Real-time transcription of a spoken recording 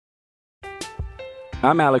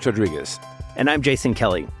I'm Alex Rodriguez. And I'm Jason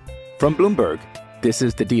Kelly. From Bloomberg, this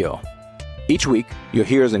is The Deal. Each week, you'll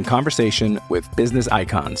hear us in conversation with business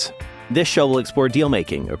icons. This show will explore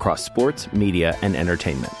deal-making across sports, media, and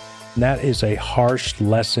entertainment. That is a harsh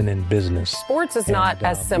lesson in business. Sports is not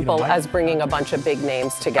as simple as bringing a bunch of big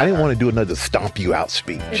names together. I didn't want to do another stomp you out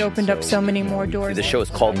speech. It opened up so many more doors. The show is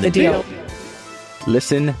called The Deal.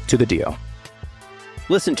 Listen to The Deal.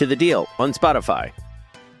 Listen to The Deal on Spotify.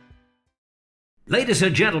 Ladies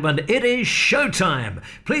and gentlemen, it is showtime.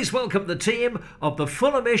 Please welcome the team of the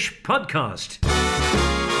Fulhamish podcast.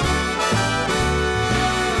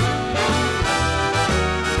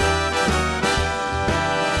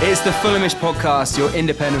 It's the Fulhamish podcast, your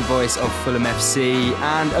independent voice of Fulham FC,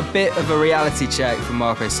 and a bit of a reality check for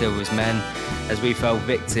Marco Silva's men as we fell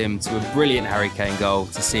victim to a brilliant Harry Kane goal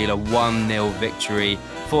to seal a 1-0 victory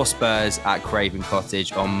for Spurs at Craven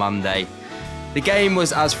Cottage on Monday. The game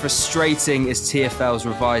was as frustrating as TFL's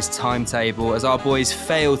revised timetable as our boys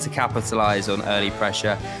failed to capitalise on early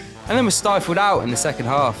pressure and then were stifled out in the second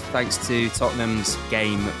half thanks to Tottenham's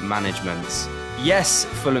game management. Yes,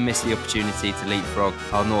 Fulham missed the opportunity to leapfrog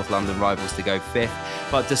our North London rivals to go fifth,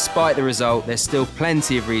 but despite the result, there's still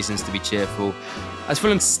plenty of reasons to be cheerful. As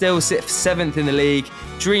Fulham still sit seventh in the league,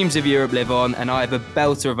 dreams of Europe live on, and I have a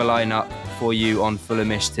belter of a lineup for you on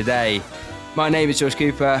Fulhamish today. My name is George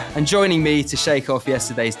Cooper, and joining me to shake off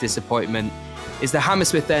yesterday's disappointment is the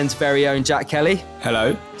Hammersmith End's very own Jack Kelly.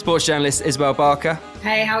 Hello. Sports journalist Isabel Barker.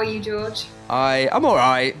 Hey, how are you, George? I'm all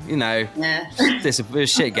right, you know. Yeah. It's a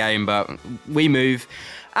shit game, but we move.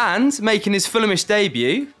 And making his Fulhamish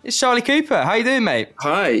debut is Charlie Cooper. How you doing, mate?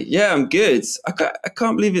 Hi. Yeah, I'm good. I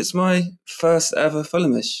can't believe it's my first ever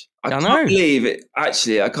Fulhamish. I can't believe it.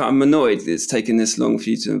 Actually, I'm annoyed that it's taken this long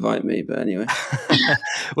for you to invite me. But anyway.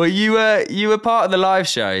 Well, you were part of the live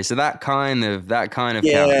show, so that kind of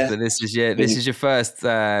counts. So this is your first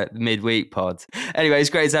midweek pod. Anyway,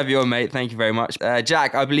 it's great to have you on, mate. Thank you very much,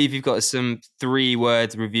 Jack. I believe you've got some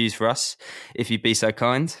 3-word reviews for us, if you'd be so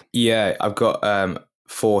kind. Yeah, I've got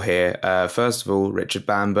 4 here. First of all, Richard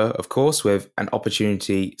Bamber, of course, with An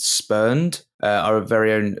Opportunity Spurned. Our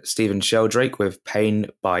very own Stephen Sheldrake with Pain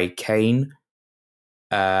by Kane.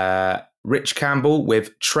 Rich Campbell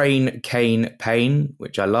with Train Kane Pain,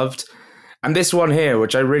 which I loved. And this one here,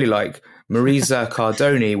 which I really like, Marisa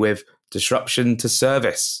Cardoni with Disruption to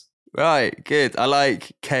Service. Right, good. I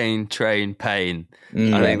like Kane, Train, Pain.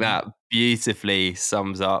 I think that beautifully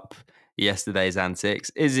sums up yesterday's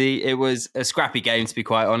antics. Izzy, it was a scrappy game, to be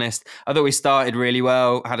quite honest. I thought we started really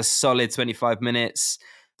well, had a solid 25 minutes,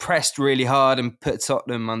 pressed really hard and put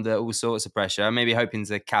Tottenham under all sorts of pressure, maybe hoping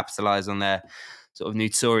to capitalise on their sort of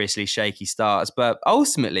notoriously shaky starts. But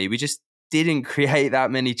ultimately, we just didn't create that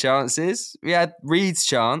many chances. We had Reed's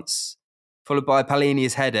chance, followed by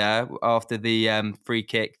Palini's header after the free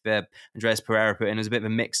kick that Andres Pereira put in. There was a bit of a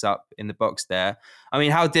mix-up in the box there. I mean,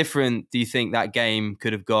 how different do you think that game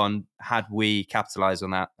could have gone had we capitalised on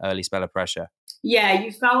that early spell of pressure? Yeah,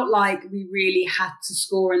 you felt like we really had to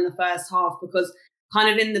score in the first half because kind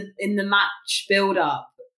of in the match build-up,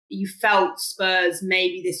 you felt Spurs,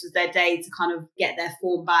 maybe this was their day to kind of get their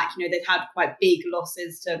form back. You know, they'd had quite big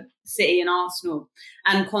losses to City and Arsenal.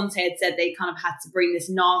 And Conte had said they kind of had to bring this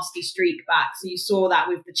nasty streak back. So you saw that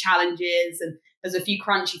with the challenges and there's a few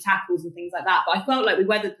crunchy tackles and things like that. But I felt like we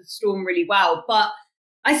weathered the storm really well. But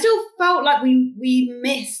I still felt like we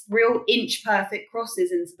missed real inch-perfect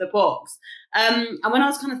crosses into the box. And when I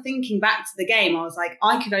was kind of thinking back to the game, I was like,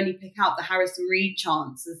 I could only pick out the Harrison Reed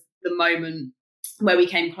chance as the moment where we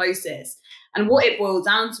came closest. And what it boiled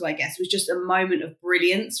down to, I guess, was just a moment of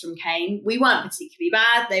brilliance from Kane. We weren't particularly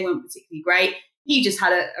bad. They weren't particularly great. He just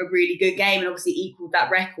had a really good game and obviously equaled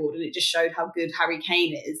that record. And it just showed how good Harry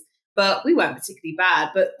Kane is. But we weren't particularly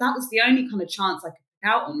bad. But that was the only kind of chance I could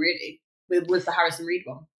pick out on, really, was the Harrison Reed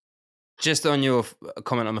one. Just on your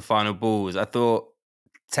comment on the final balls, I thought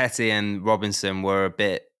Tete and Robinson were a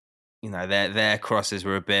bit, you know, their crosses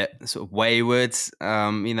were a bit sort of wayward.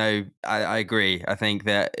 I agree. I think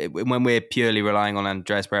that when we're purely relying on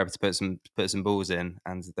Andres Pereira to put some balls in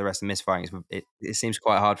and the rest of misfiring, it seems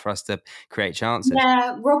quite hard for us to create chances.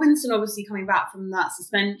 Yeah, Robinson obviously coming back from that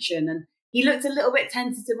suspension and he looked a little bit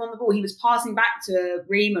tentative on the ball. He was passing back to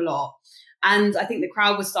Ream a lot. And I think the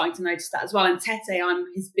crowd was starting to notice that as well. And Tete, I'm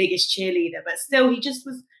his biggest cheerleader, but still he just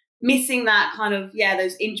was missing that kind of,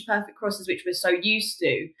 those inch-perfect crosses, which we're so used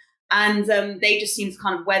to. And they just seemed to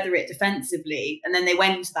kind of weather it defensively. And then they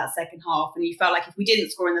went into that second half and you felt like if we didn't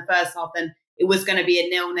score in the first half, then it was going to be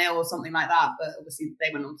a 0-0 or something like that. But obviously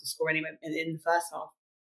they went on to score anyway in the first half.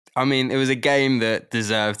 I mean, it was a game that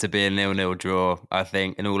deserved to be a 0-0 draw, I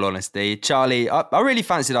think, in all honesty. Charlie, I really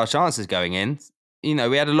fancied our chances going in.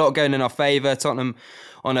 we had a lot going in our favour. Tottenham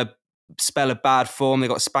on a spell of bad form. They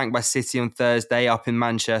got spanked by City on Thursday up in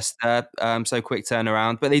Manchester. So quick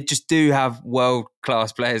turnaround. But they just do have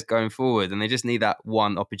world-class players going forward, and they just need that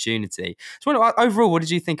one opportunity. So overall, what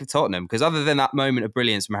did you think of Tottenham? Because other than that moment of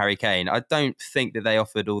brilliance from Harry Kane, I don't think that they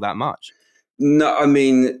offered all that much. No, I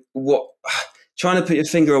mean, trying to put your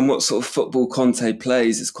finger on what sort of football Conte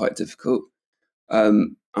plays is quite difficult.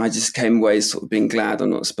 I just came away sort of being glad I'm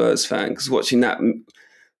not a Spurs fan, because watching that,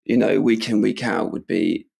 week in, week out would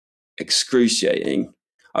be excruciating.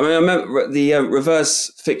 I mean, I remember the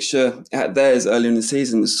reverse fixture at theirs earlier in the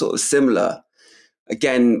season was sort of similar.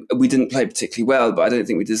 Again, we didn't play particularly well, but I don't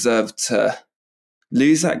think we deserved to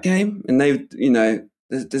lose that game. And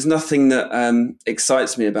there's nothing that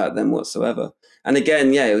excites me about them whatsoever. And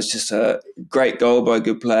again, it was just a great goal by a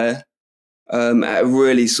good player at a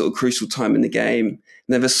really sort of crucial time in the game.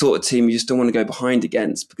 And they're the sort of team you just don't want to go behind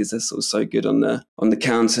against, because they're sort of so good on the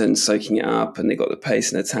counter and soaking it up, and they got the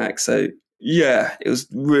pace and attack. So it was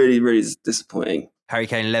really, really disappointing. Harry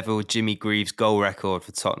Kane levelled Jimmy Greaves' goal record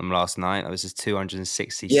for Tottenham last night. That was just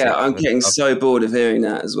 266. Yeah, I'm getting so bored of hearing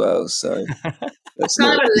that as well. So it's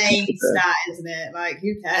kind of a lame stat, isn't it? Like,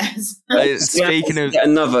 who cares? Speaking of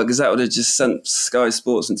another, because that would have just sent Sky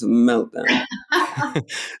Sports into meltdown.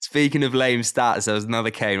 Speaking of lame stats, there was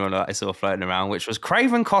another Kane one that I saw floating around, which was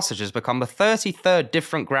Craven Cottage has become the 33rd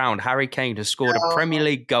different ground Harry Kane has scored a Premier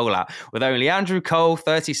League goal at, with only Andrew Cole,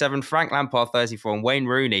 37, Frank Lampard, 34, and Wayne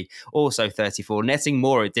Rooney, also 34, netting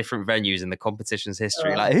more at different venues in the competition's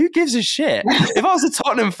history. Like, who gives a shit? If I was a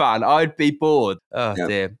Tottenham fan, I'd be bored. Oh,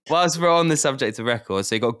 dear. Whilst we're on the subject of records,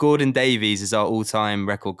 so you got Gordon Davies as our all-time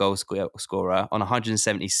record goal scorer on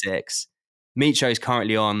 176. Micho is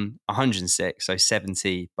currently on 106, so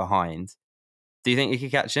 70 behind. Do you think he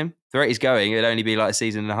could catch him? The rate he's going, it'd only be like a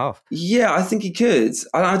season and a half. Yeah, I think he could.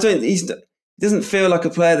 I don't. He doesn't feel like a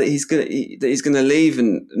player that he's gonna leave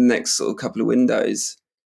in the next sort of couple of windows.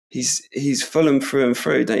 He's Fulham through and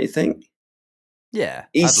through, don't you think? Yeah,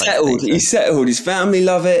 he's settled. So. He's settled. His family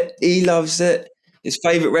love it. He loves it. His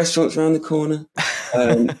favourite restaurant's around the corner.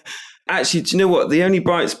 Actually, do you know what? The only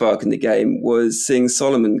bright spark in the game was seeing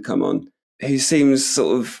Solomon come on, who seems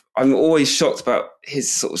sort of... I'm always shocked about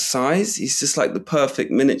his sort of size. He's just like the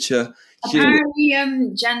perfect miniature human.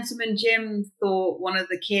 Apparently, Gentleman Jim thought one of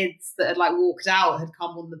the kids that had like walked out had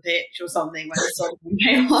come on the pitch or something when Solomon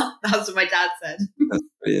came on. That's what my dad said. That's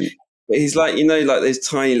brilliant. But he's like, like those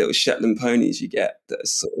tiny little Shetland ponies you get. That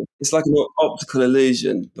sort of, it's like an optical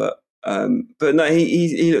illusion, but no,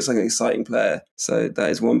 he looks like an exciting player. So that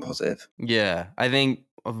is one positive. Yeah, I think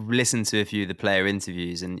I've listened to a few of the player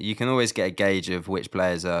interviews, and you can always get a gauge of which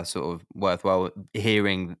players are sort of worthwhile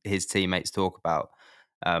hearing his teammates talk about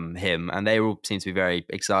him. And they all seem to be very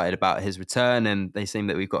excited about his return, and they seem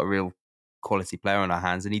that we've got a real quality player on our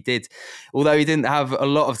hands. And he did, although he didn't have a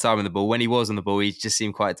lot of time on the ball, when he was on the ball, he just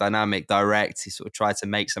seemed quite dynamic, direct. He sort of tried to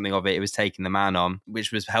make something of it. It was taking the man on,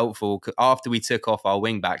 which was helpful. After we took off our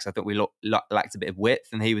wing backs, I thought we lacked a bit of width,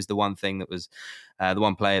 and he was the one thing that was the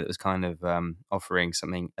one player that was kind of offering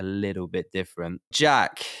something a little bit different.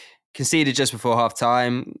 Jack conceded just before half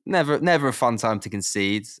time. Never a fun time to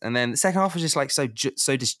concede. And then the second half was just like so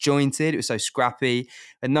disjointed. It was so scrappy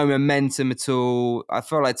and no momentum at all. I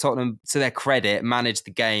felt like Tottenham, to their credit, managed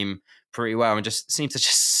the game pretty well and just seemed to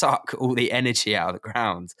just suck all the energy out of the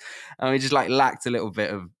ground. And we just like lacked a little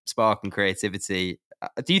bit of spark and creativity.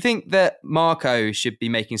 Do you think that Marco should be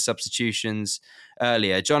making substitutions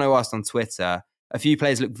earlier? Jono asked on Twitter. A few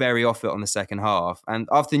players looked very off it on the second half. And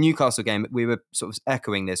after the Newcastle game, we were sort of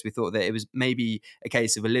echoing this. We thought that it was maybe a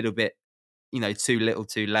case of a little bit, too little,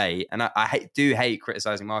 too late. And I do hate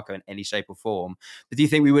criticising Marco in any shape or form. But do you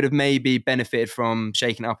think we would have maybe benefited from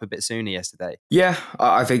shaking up a bit sooner yesterday? Yeah,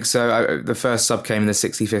 I think so. The first sub came in the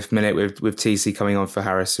 65th minute with TC coming on for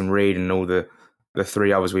Harrison Reed, and all the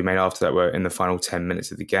 3 others we made after that were in the final 10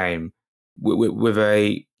 minutes of the game. With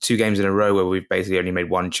 2 games in a row where we've basically only made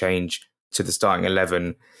one change to the starting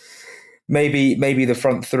 11, maybe the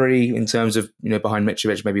front 3 in terms of behind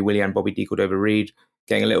Mitrovic, maybe Willian, Bobby D, Cordova-Reid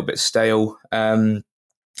getting a little bit stale, and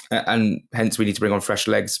hence we need to bring on fresh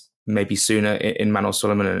legs maybe sooner in Manuel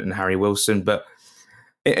Solomon and Harry Wilson. But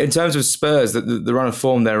in terms of Spurs, the run of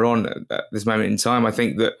form they're on at this moment in time, I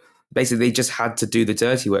think that basically they just had to do the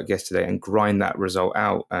dirty work yesterday and grind that result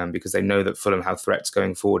out, because they know that Fulham have threats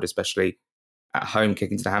going forward, especially at home,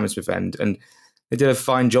 kicking to the Hammersmith end. And they did a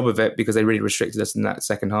fine job of it because they really restricted us in that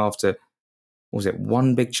second half to,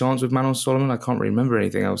 one big chance with Manuel Solomon? I can't remember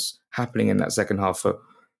anything else happening in that second half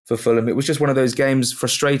for Fulham. It was just one of those games,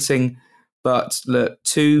 frustrating, but look,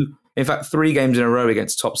 2 In fact, 3 games in a row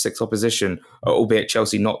against top 6 opposition, albeit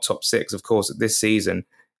Chelsea not top 6, of course, this season.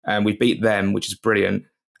 And we beat them, which is brilliant,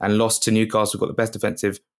 and lost to Newcastle, who've got the best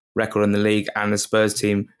defensive record in the league, and the Spurs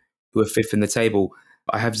team, who are 5th in the table.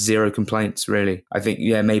 I have 0 complaints, really. I think,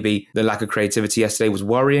 maybe the lack of creativity yesterday was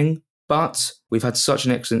worrying, but we've had such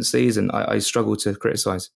an excellent season. I struggle to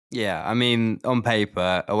criticise. Yeah, I mean, on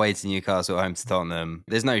paper, away to Newcastle, home to Tottenham,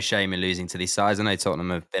 there's no shame in losing to these sides. I know Tottenham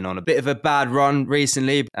have been on a bit of a bad run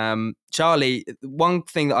recently. Charlie, one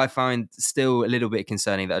thing that I find still a little bit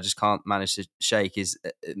concerning that I just can't manage to shake is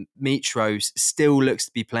Mitro still looks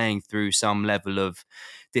to be playing through some level of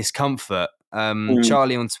discomfort.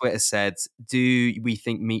 Charlie on Twitter said, do we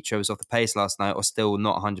think Mitro was off the pace last night or still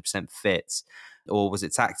not 100% fit? Or was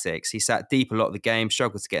it tactics? He sat deep a lot of the game,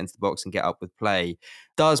 struggled to get into the box and get up with play.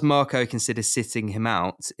 Does Marco consider sitting him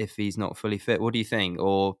out if he's not fully fit? What do you think?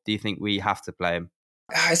 Or do you think we have to play him?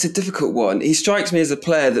 It's a difficult one. He strikes me as a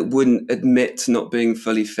player that wouldn't admit to not being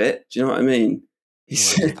fully fit. Do you know what I mean?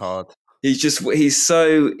 It's hard. He's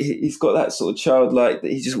got that sort of childlike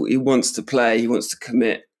that he wants to play. He wants to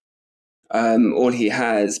commit all he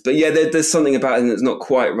has. But yeah, there's something about him that's not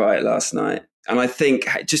quite right last night. And I think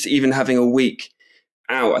just even having a week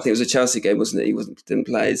out, I think it was a Chelsea game, wasn't it? He didn't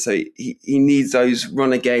play. So he needs those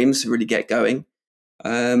runner games to really get going. But I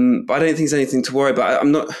don't think there's anything to worry about.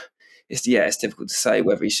 It's difficult to say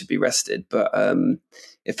whether he should be rested. But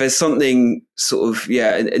if there's something sort of,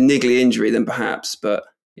 a niggly injury, then perhaps. But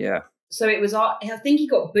yeah. So it was, I think he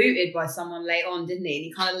got booted by someone late on, didn't he? And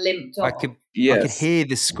he kind of limped off. I could hear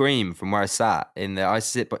the scream from where I sat I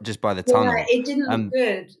sit just by the tunnel. Yeah, it didn't look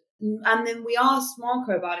good. And then we asked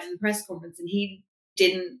Marco about it in the press conference, and he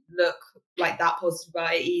didn't look like that positive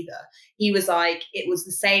about it either. He was like, it was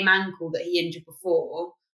the same ankle that he injured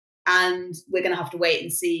before, and we're going to have to wait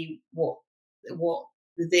and see what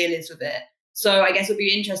the deal is with it. So I guess it'll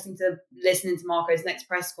be interesting to listen into Marco's next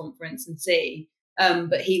press conference and see.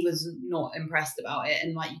 But he was not impressed about it,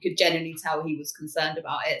 and you could genuinely tell he was concerned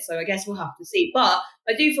about it. So I guess we'll have to see. But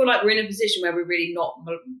I do feel like we're in a position where we're really not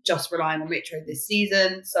just relying on Mitro this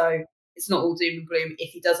season. So it's not all doom and gloom.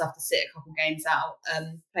 If he does have to sit a couple games out,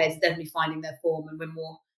 players are definitely finding their form, and we're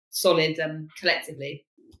more solid collectively.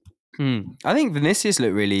 I think Vinicius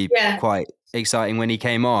looked really quite exciting when he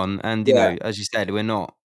came on, and you know, as you said, we're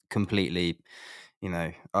not completely,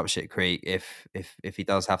 up shit creek if he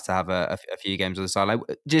does have to have a few games on the sideline.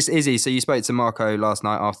 Just Izzy, so you spoke to Marco last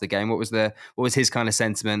night after the game. What was his kind of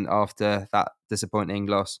sentiment after that disappointing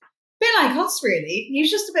loss? A bit like us, really.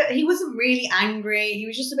 He wasn't really angry. He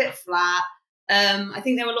was just a bit flat. I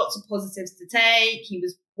think there were lots of positives to take. He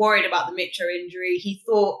was worried about the Mitro injury. He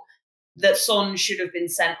thought that Son should have been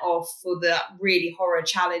sent off for the really horror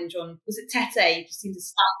challenge on, was it Tete? He just seemed to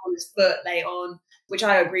stamp on his foot late on, which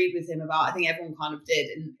I agreed with him about. I think everyone kind of did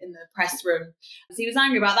in the press room. So he was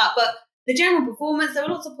angry about that. But the general performance, there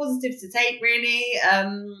were lots of positives to take, really.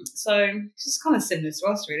 So it's just kind of similar to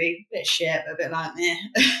us, really. A bit shit, but a bit like,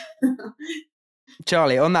 meh.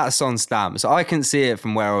 Charlie, on that Son stamp, so I couldn't see it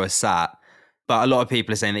from where I was sat, but a lot of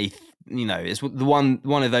people are saying that it's the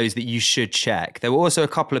one of those that you should check. There were also a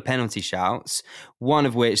couple of penalty shouts, one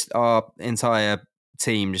of which our entire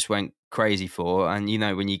team just went crazy for. And,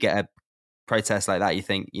 when you get a protest like that, you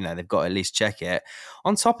think, they've got to at least check it.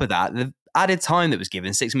 On top of that, the added time that was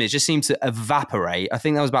given, 6 minutes, just seemed to evaporate. I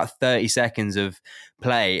think that was about 30 seconds of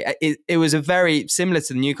play. It was a very similar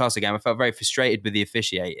to the Newcastle game. I felt very frustrated with the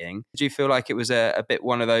officiating. Did you feel like it was a bit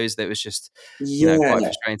one of those that was just quite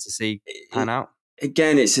frustrating to see pan out?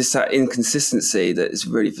 Again, it's just that inconsistency that is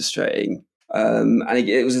really frustrating. And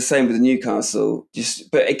it was the same with the Newcastle.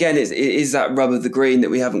 But again, it is that rub of the green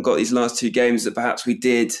that we haven't got these last 2 games that perhaps we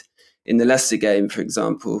did in the Leicester game, for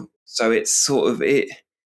example. So it's sort of it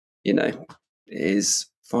is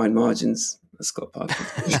fine margins. That's Scott Parker.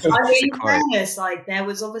 I mean, in fairness, there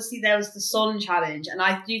was the Son challenge, and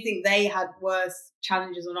I do think they had worse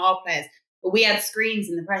challenges on our players. But we had screens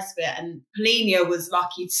in the press bit, and Polina was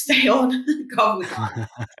lucky to stay on a couple of times.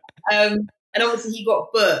 And obviously he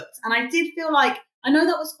got booked. And I did feel like, I know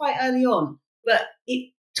that was quite early on, but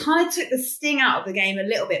it kind of took the sting out of the game a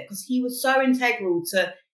little bit, because he was so integral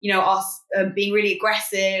to, us being really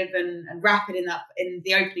aggressive and rapid in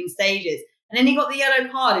the opening stages. And then he got the yellow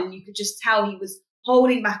card, and you could just tell he was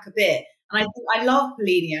holding back a bit. And I think I love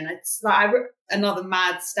Polina, and it's like another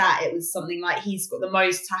mad stat. It was something like he's got the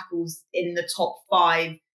most tackles in the top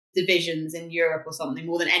 5 divisions in Europe or something,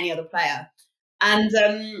 more than any other player. And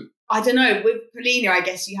I don't know, with Polina, I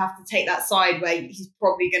guess you have to take that side where he's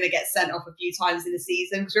probably going to get sent off a few times in the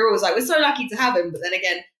season, because we're always like, we're so lucky to have him. But then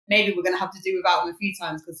again, maybe we're going to have to do without him a few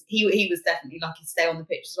times, because he was definitely lucky to stay on the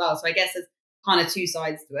pitch as well. So I guess kind of two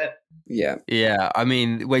sides to it. Yeah. Yeah, I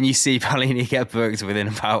mean, when you see Palini get booked within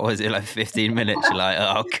about, was it like 15 minutes, you're like,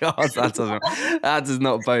 oh God, that does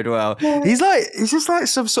not bode well. He's just like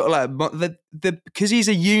some sort of like, because he's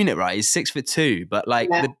a unit, right? He's 6'2", but like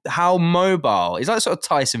how mobile. He's like sort of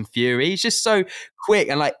Tyson Fury. He's just so quick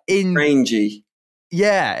and like rangy.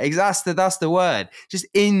 Yeah, exactly. That's the word. Just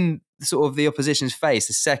in sort of the opposition's face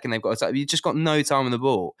the second they've got a time. You've just got no time on the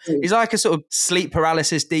ball. He's like a sort of sleep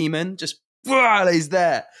paralysis demon. Just he's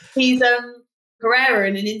there. He's Pereira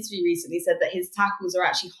in an interview recently said that his tackles are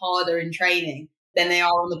actually harder in training than they are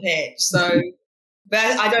on the pitch. So, but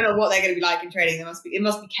I don't know what they're going to be like in training. It must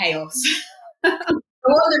be chaos. One of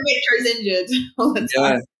the Mitro's injured all the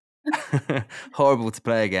time. Horrible to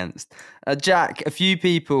play against. Jack, a few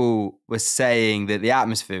people were saying that the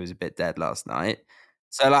atmosphere was a bit dead last night.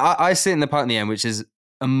 So like, I sit in the Putney End, which is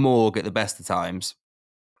a morgue at the best of times.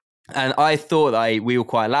 And I thought that we were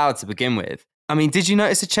quite loud to begin with. I mean, did you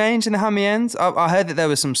notice a change in the Hammy End? I heard that there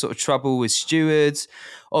was some sort of trouble with stewards.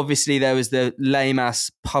 Obviously, there was the lame-ass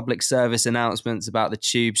public service announcements about the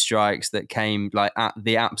tube strikes that came like at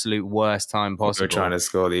the absolute worst time possible. We were trying to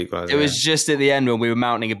score the equaliser. It was just at the end when we were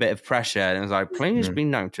mounting a bit of pressure, and it was like, please be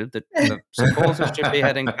noted that the supporters should be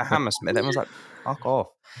heading for Hammersmith. And I was like, fuck off.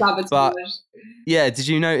 But yeah, did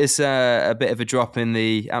you notice a bit of a drop in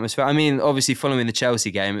the atmosphere? I mean, obviously, following the Chelsea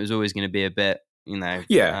game, it was always going to be a bit, you know.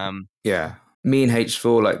 Yeah. Me and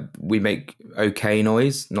H4, like, we make okay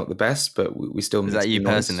noise, not the best, but we still. Is that you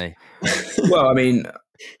personally? Well, I mean,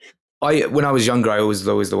 when I was younger, I was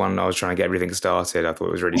always the one I was trying to get everything started. I thought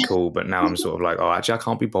it was really cool, but now I'm sort of like, oh, actually, I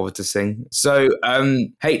can't be bothered to sing. So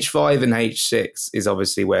H5 and H6 is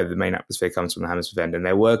obviously where the main atmosphere comes from, the Hammersmith End, and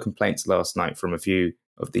there were complaints last night from a few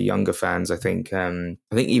of the younger fans. I think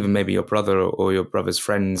even maybe your brother or your brother's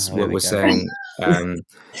friends were saying,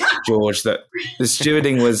 George, that the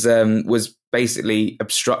stewarding was basically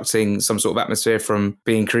obstructing some sort of atmosphere from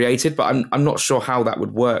being created. But I'm not sure how that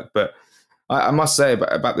would work. But I must say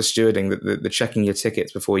about the stewarding, that the checking your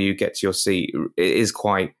tickets before you get to your seat, it is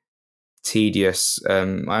quite tedious. I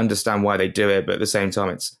understand why they do it, but at the same time,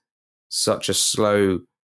 it's such a slow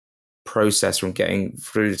process from getting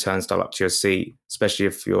through the turnstile up to your seat, especially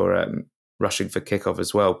if you're rushing for kickoff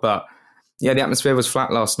as well. But yeah, the atmosphere was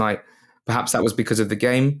flat last night. Perhaps that was because of the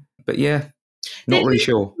game, but yeah, not really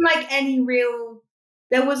sure.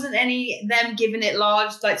 There wasn't any them giving it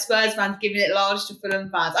large, like Spurs fans giving it large to Fulham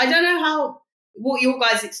fans. I don't know what your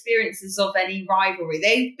guys' experiences of any rivalry.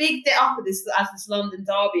 They bigged it up as this London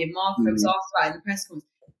derby, and Marco was after that in the press conference.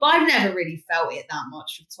 But I've never really felt it that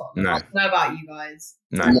much with Tottenham. No. I don't know about you guys.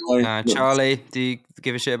 No. Charlie, do you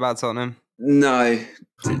give a shit about Tottenham? No. I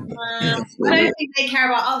don't think they care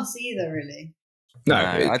about us either, really. No,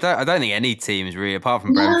 I don't think any teams really, apart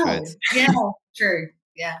from Brentford. Yeah, true.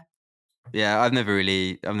 Yeah. Yeah, I've never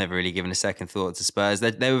really given a second thought to Spurs.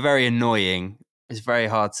 They were very annoying. It's very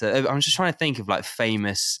hard to. I'm just trying to think of like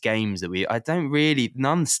famous games that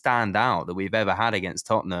none stand out that we've ever had against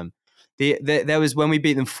Tottenham. There was when we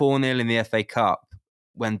beat them 4-0 in the FA Cup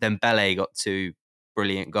when Dembele got 2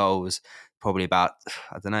 brilliant goals, probably about,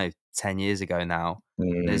 10 years ago now.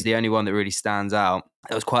 There's the only one that really stands out.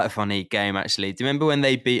 It was quite a funny game, actually. Do you remember when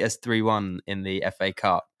they beat us 3-1 in the FA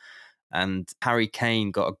Cup? And Harry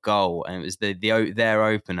Kane got a goal, and it was their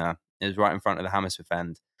opener. It was right in front of the Hammersmith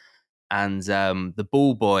End. And the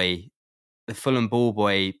Fulham ball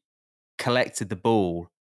boy, collected the ball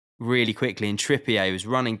really quickly, and Trippier was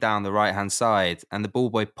running down the right-hand side, and the ball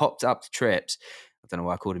boy popped up to Trips. I don't know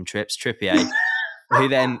why I called him Trips. Trippier, who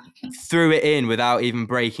then threw it in without even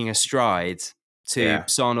breaking a stride to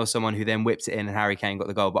Son or someone, who then whipped it in, and Harry Kane got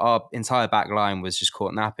the goal. But our entire back line was just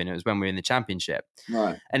caught napping. It was when we were in the Championship.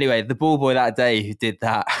 Right. Anyway, the ball boy that day who did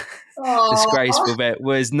that disgraceful bit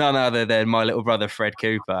was none other than my little brother, Fred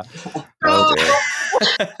Cooper.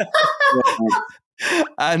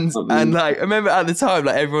 And like, I remember at the time,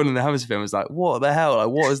 like, everyone in the Hammersmith was like, what the hell? Like,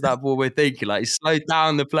 what was that ball boy thinking? Like, he slowed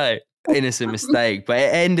down the play. Innocent mistake, but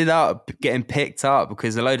it ended up getting picked up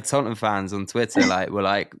because a load of Tottenham fans on Twitter were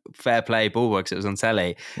like, fair play ball boy, because it was on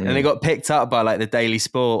telly, and they got picked up by like the Daily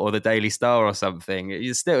Sport or the Daily Star or something.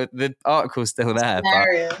 The article's still there,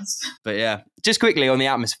 but yeah. Just quickly on the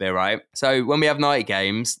atmosphere, right? So when we have night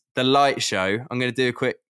games, the light show, I'm going to do a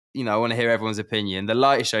quick, I want to hear everyone's opinion. The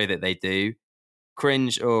light show that they do,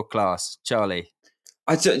 cringe or class? Charlie?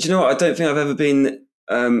 Do you know what? I don't think I've ever been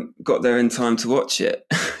got there in time to watch it.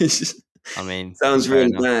 Sounds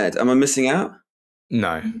really bad. Am I missing out?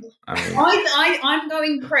 No. I'm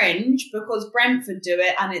going cringe because Brentford do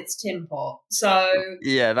it and it's Tin Pot. So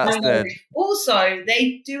yeah, that's good. Also,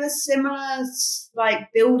 they do a similar like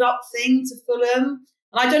build-up thing to Fulham.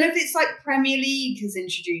 And I don't know if it's like Premier League has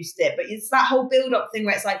introduced it, but it's that whole build-up thing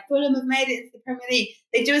where it's like Fulham have made it into the Premier League.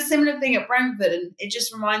 They do a similar thing at Brentford, and it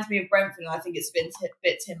just reminds me of Brentford. And I think it's a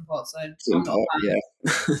bit Tim Pot. So Tim Pot, yeah,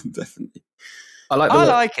 definitely. I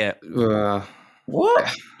like it.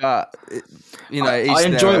 What? But you know, I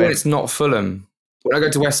enjoy it when it's not Fulham. When I go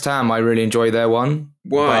to West Ham, I really enjoy their one.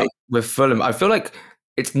 Why? But with Fulham, I feel like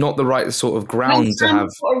it's not the right sort of ground West to Ham's have.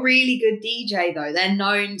 got a really good DJ though. They're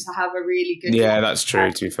known to have a really good. Yeah, DJ. that's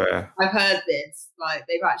true. To be fair, I've heard this. Like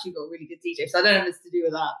they've actually got a really good DJ, so I don't know if it's to do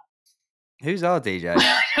with that. Who's our DJ?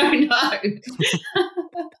 I don't know.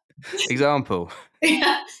 Example.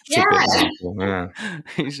 Yeah.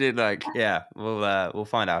 You should we'll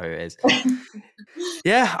find out who it is.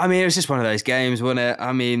 Yeah, I mean, it was just one of those games, wasn't it?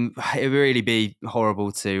 I mean, it would really be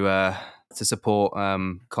horrible to support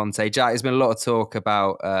Conte. Jack, there's been a lot of talk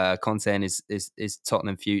about Conte and his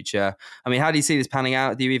Tottenham future. I mean, how do you see this panning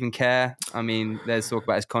out? Do you even care? I mean, there's talk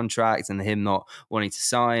about his contract and him not wanting to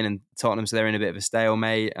sign, and Tottenham, so they're in a bit of a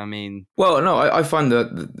stalemate. I mean... Well, no, I find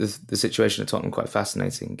the situation at Tottenham quite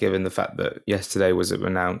fascinating, given the fact that yesterday was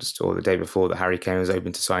announced, or the day before, that Harry Kane was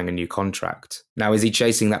open to signing a new contract. Now, is he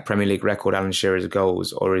chasing that Premier League record, Alan Shearer's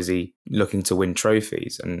goals, or is he looking to win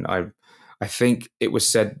trophies? And I think it was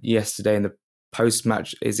said yesterday in the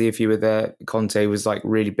post-match, Izzy, if you were there, Conte was like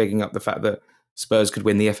really bigging up the fact that Spurs could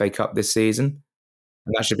win the FA Cup this season.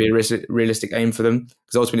 And that should be a realistic aim for them.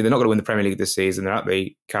 Because ultimately, they're not going to win the Premier League this season. They're at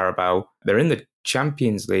the Carabao. They're in the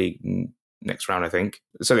Champions League next round, I think.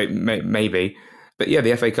 So they maybe. But yeah,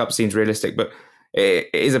 the FA Cup seems realistic. But it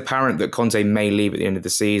is apparent that Conte may leave at the end of the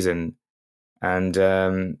season. And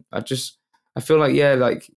I feel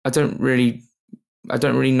like, I don't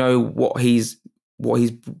really know what he's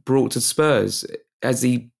brought to Spurs.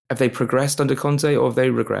 Have they progressed under Conte, or have they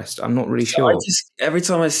regressed? I'm not really sure. Every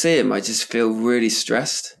time I see him, I just feel really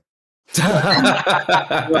stressed.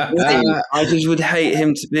 I just would hate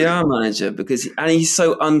him to be our manager because he's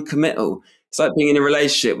so uncommittal. It's like being in a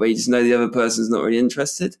relationship where you just know the other person's not really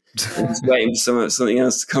interested. You're just waiting for something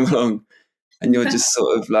else to come along. And you're just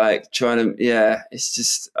sort of like trying to, it's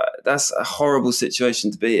just, that's a horrible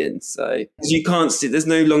situation to be in. So you can't see, there's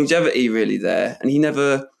no longevity really there. And he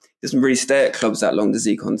doesn't really stay at clubs that long, does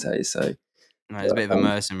he, Conte? So no, it's a bit of a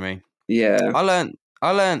mercenary. Yeah.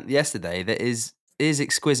 I learned yesterday that his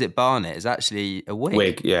exquisite Barnet is actually a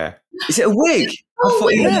wig. Yeah. Is it a wig? I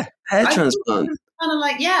thought he had a hair transplant. Kind of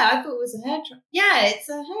like, I thought it was a hair transplant. Yeah, it's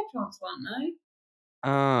a hair transplant, no?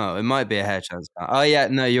 Oh, it might be a hair transplant. Oh yeah,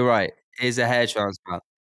 no, you're right. It is a hair transplant.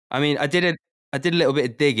 I mean, I did a little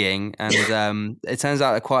bit of digging, and it turns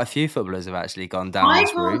out that quite a few footballers have actually gone down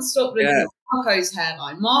this route. I can't stop looking at Marco's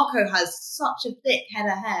hairline. Marco has such a thick head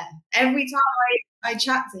of hair. Every time I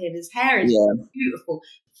chat to him, his hair is beautiful.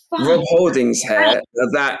 Fun. Rob Holding's hair,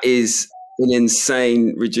 that is an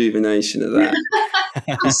insane rejuvenation of that.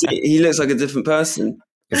 He looks like a different person.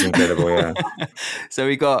 It's incredible, yeah. So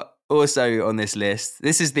we got also on this list,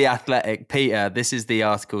 this is The Athletic. Peter, this is the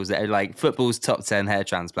articles that are like football's top 10 hair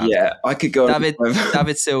transplants. Yeah, I could go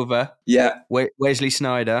David Silva. Yeah. Wesley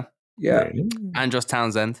Sneijder. Yeah. Andros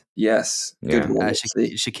Townsend. Yes. Good one.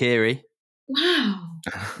 Shaqiri. Wow.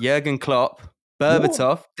 Jurgen Klopp.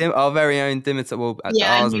 Berbatov. Our very own Dimitar.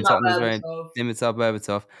 Ours and Tottenham's very own Dimitar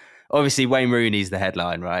Berbatov. Obviously, Wayne Rooney's the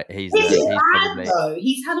headline, right? He's bad, though.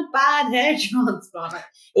 He's had a bad hair transplant.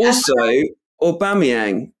 Also,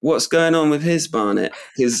 Aubameyang, what's going on with his Barnet?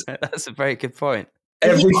 Because that's a very good point.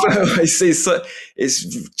 Every photo I see, it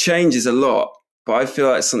changes a lot, but I feel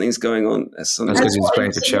like something's going on. That's because he's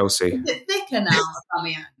playing for Chelsea. Is it thicker now,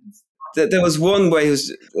 Aubameyang? There was one where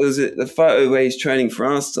was it the photo where he's training for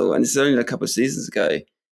Arsenal, and it's only a couple of seasons ago,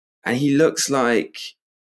 and he looks like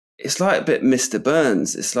it's like a bit Mr.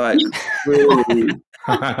 Burns. It's like really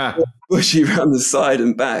bushy around the side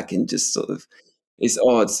and back, and just sort of it's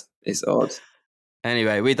odd. It's odd.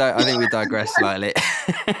 Anyway, I think we digress slightly.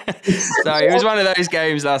 So it was one of those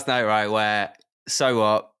games last night, right, where so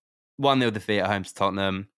what? 1-0 defeat at home to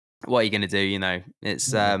Tottenham. What are you going to do? You know,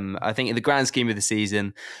 it's I think in the grand scheme of the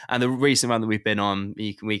season and the recent run that we've been on,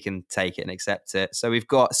 we can take it and accept it. So we've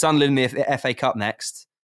got Sunderland in the FA Cup next,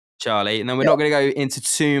 Charlie, and then we're not going to go into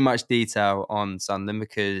too much detail on Sunderland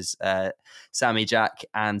because Sammy, Jack,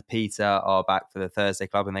 and Peter are back for the Thursday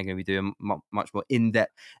Club, and they're going to be doing much more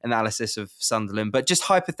in-depth analysis of Sunderland. But just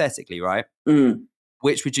hypothetically, right?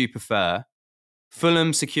 Which would you prefer?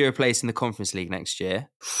 Fulham secure a place in the Conference League next year,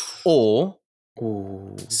 or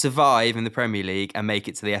survive in the Premier League and make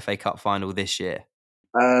it to the FA Cup final this year?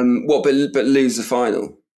 But lose the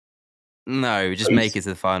final? No, just make it to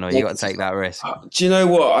the final. You got to take that risk. Do you know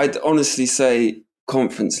what? I'd honestly say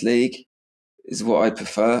Conference League is what I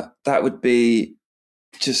prefer. That would be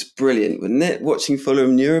just brilliant, wouldn't it? Watching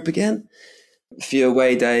Fulham in Europe again, a few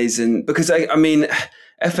away days, and because I mean,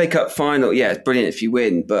 FA Cup final, yeah, it's brilliant if you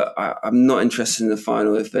win, but I'm not interested in the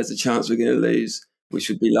final if there's a chance we're going to lose, which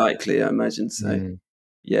would be likely, I imagine. So,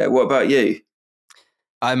 yeah. What about you?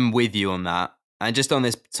 I'm with you on that. And just on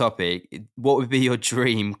this topic, what would be your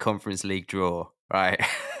dream Conference League draw? Right.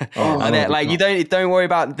 You don't worry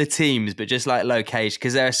about the teams, but just like location,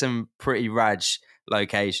 because there are some pretty rad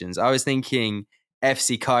locations. I was thinking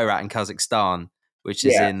FC Kairat in Kazakhstan, which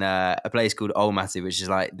is in a place called Almaty, which is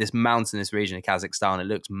like this mountainous region of Kazakhstan. It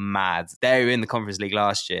looks mad. They were in the Conference League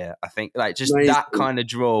last year. I think like just amazing. That kind of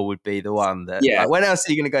draw would be the one that. Yeah. Like, when else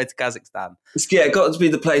are you going to go to Kazakhstan? It got to be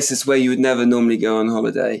the places where you would never normally go on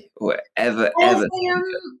holiday or ever.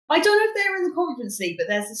 I don't know if they're in the Conference League, but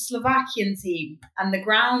there's a Slovakian team, and the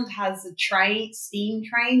ground has a steam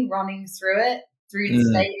train running through the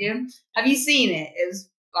stadium. Have you seen it?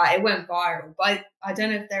 It went viral, but I don't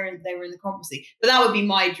know if they were in the Conference League. But that would be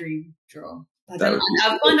my dream draw. I'll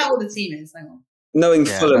find out what the team is. Hang on. Knowing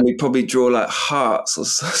Fulham, we'd probably draw like Hearts or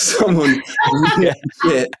someone.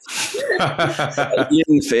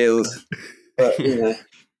 Linfield. But, oh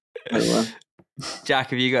well. Jack,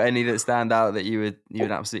 have you got any that stand out that you would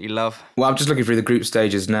absolutely love? Well, I'm just looking through the group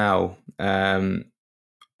stages now. I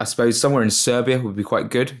suppose somewhere in Serbia would be quite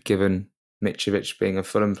good, given Mitrovic being a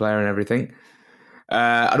Fulham player and everything.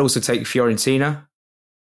 I'd also take Fiorentina,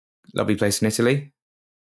 lovely place in Italy,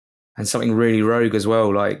 and something really rogue as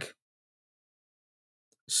well, like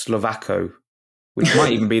Slovako, which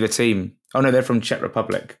might even be the team. Oh no, they're from Czech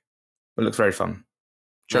Republic. It looks very fun.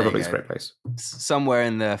 Czech Republic's a great place. Somewhere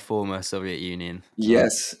in the former Soviet Union.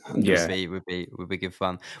 Yes. Would be good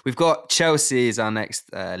fun. We've got Chelsea as our next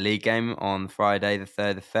league game on Friday, the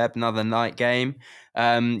 3rd of Feb, another night game.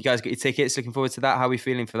 You guys got your tickets. Looking forward to that. How are we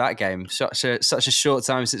feeling for that game? Such a short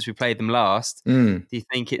time since we played them last. Do you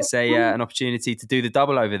think it's an opportunity to do the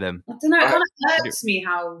double over them? I don't know. It kind of hurts me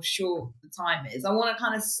how short the time is. I want to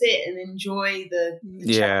kind of sit and enjoy the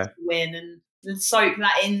Chelsea win and soak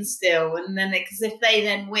that in still, and then because if they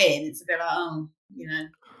then win, it's a bit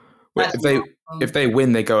like if they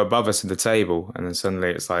win, they go above us in the table, and then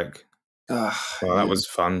suddenly it's like, well, that was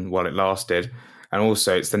fun while it lasted, and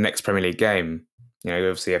also it's the next Premier League game,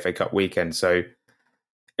 obviously FA Cup weekend, so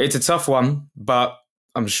it's a tough one, but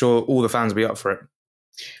I'm sure all the fans will be up for it.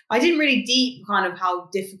 I didn't really deep kind of how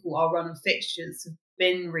difficult our run of fixtures have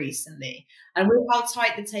been recently, and with how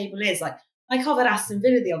tight the table is. Like I covered Aston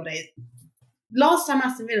Villa the other day. Last time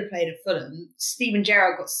Aston Villa played at Fulham, Steven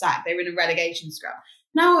Gerrard got sacked. They were in a relegation scrap.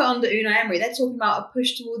 Now we're under Unai Emery. They're talking about a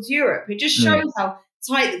push towards Europe. It just shows how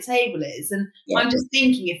tight the table is. And I'm just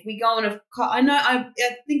thinking, if we go on I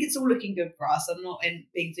think it's all looking good for us. I'm not in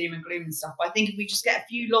big doom and gloom and stuff. But I think if we just get a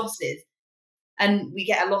few losses and we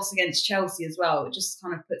get a loss against Chelsea as well, it just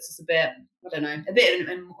kind of puts us a bit in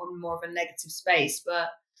more of a negative space.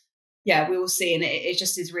 But yeah, we will see. And it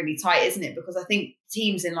just is really tight, isn't it? Because I think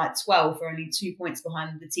teams in like 12 are only 2 points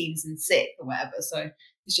behind the teams in 6th or whatever. So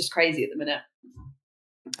it's just crazy at the minute.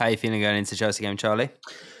 How are you feeling going into Chelsea game, Charlie?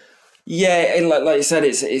 Yeah, and like you said,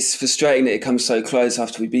 it's frustrating that it comes so close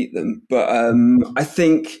after we beat them. But I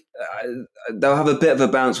think they'll have a bit of a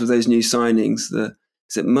bounce with those new signings.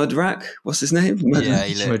 Is it Mudrak? What's his name? Yeah,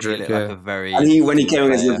 he looked like a very... And when he came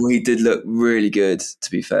against Liverpool, he did look really good, to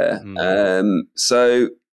be fair. So...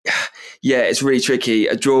 yeah, it's really tricky.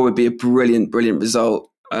 A draw would be a brilliant result.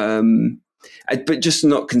 But just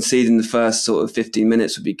not conceding the first sort of 15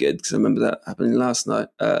 minutes would be good, because I remember that happening last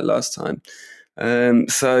time.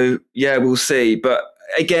 So yeah, we'll see. But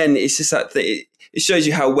again, it's just that it shows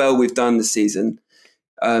you how well we've done this season.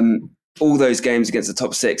 All those games against the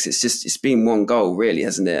top 6, it's been one goal really,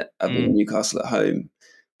 hasn't it? Other than Newcastle at home,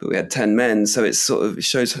 but we had 10 men, so it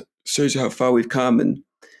shows you how far we've come.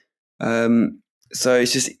 And so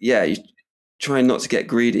it's just, you're trying not to get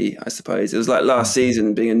greedy, I suppose. It was like last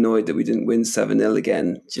season being annoyed that we didn't win 7-0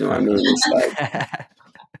 again. Do you know what I mean? It's like,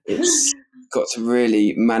 it's got to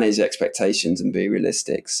really manage expectations and be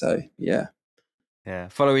realistic. So, yeah. Yeah.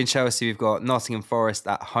 Following Chelsea, we've got Nottingham Forest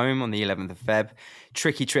at home on the 11th of Feb.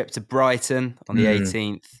 Tricky trip to Brighton on the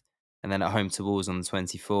 18th. And then at home to Wolves on the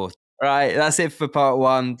 24th. All right, that's it for part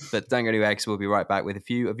 1. But don't go anywhere, because we'll be right back with a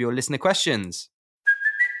few of your listener questions.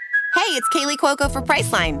 Hey, it's Kaylee Cuoco for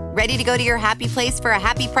Priceline. Ready to go to your happy place for a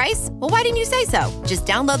happy price? Well, why didn't you say so? Just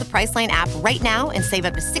download the Priceline app right now and save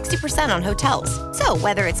up to 60% on hotels. So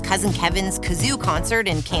whether it's Cousin Kevin's Kazoo Concert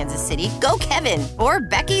in Kansas City, go Kevin, or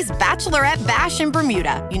Becky's Bachelorette Bash in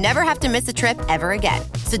Bermuda, you never have to miss a trip ever again.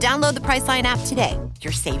 So download the Priceline app today.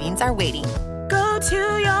 Your savings are waiting. Go to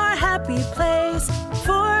your happy place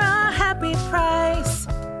for a happy price.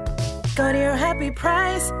 Go to your happy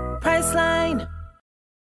price, Priceline.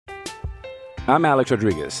 I'm Alex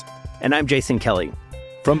Rodriguez. And I'm Jason Kelly.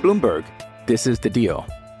 From Bloomberg, this is The Deal.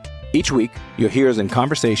 Each week, you'll hear us in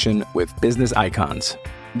conversation with business icons.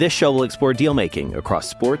 This show will explore deal-making across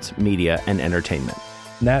sports, media, and entertainment.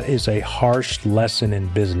 That is a harsh lesson in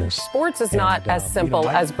business. Sports is not as simple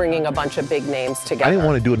as bringing a bunch of big names together. I didn't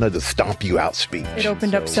want to do another stomp you out speech. It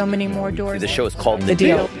opened up so many more doors. The show is called The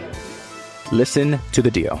Deal. Listen to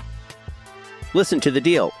The Deal. Listen to The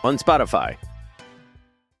Deal on Spotify.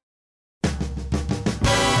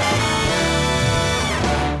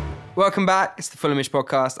 Welcome back. It's the Fulhamish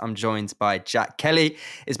podcast. I'm joined by Jack Kelly,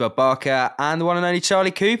 Isabel Barker, and the one and only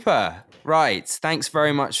Charlie Cooper. Right. Thanks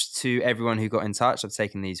very much to everyone who got in touch. I've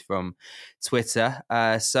taken these from Twitter.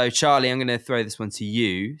 So, Charlie, I'm going to throw this one to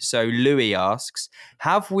you. So, Louis asks,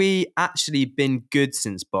 have we actually been good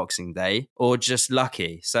since Boxing Day or just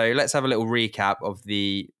lucky? So, let's have a little recap of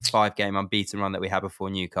the 5-game unbeaten run that we had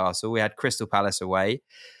before Newcastle. We had Crystal Palace away,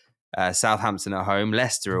 Southampton at home,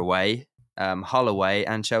 Leicester away, Hull away,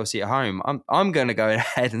 and Chelsea at home. I'm going to go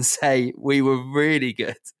ahead and say we were really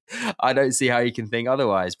good. I don't see how you can think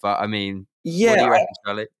otherwise, but I mean, what do you reckon,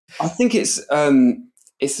 Charlie? I think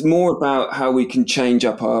it's more about how we can change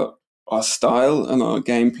up our style and our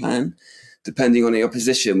game plan depending on the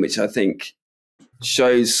opposition, which I think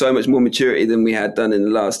shows so much more maturity than we had done in the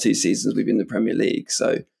last 2 seasons we've been in the Premier League.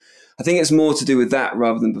 So I think it's more to do with that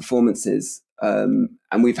rather than performances. And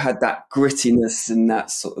we've had that grittiness and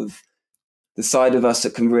that sort of the side of us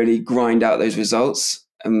that can really grind out those results.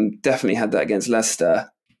 And definitely had that against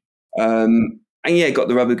Leicester. And yeah, got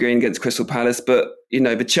the rubber green against Crystal Palace. But, you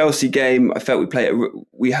know, the Chelsea game, I felt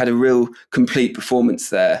we had a real complete performance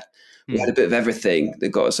there. We had a bit of everything that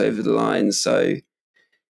got us over the line. So,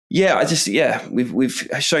 yeah, we've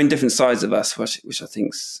shown different sides of us, which I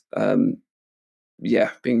think's,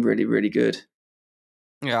 being really, really good.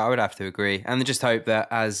 Yeah, I would have to agree. And just hope that,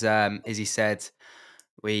 as Izzy said,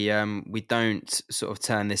 we don't sort of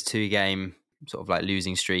turn this 2-game sort of like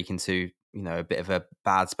losing streak into, you know, a bit of a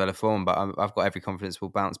bad spell of form. But I've got every confidence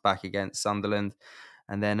we'll bounce back against Sunderland.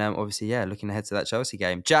 And then obviously, looking ahead to that Chelsea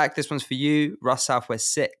game. Jack, this one's for you. Russ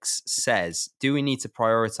Southwest 6 says, do we need to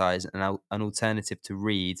prioritise an alternative to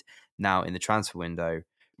Reed now in the transfer window?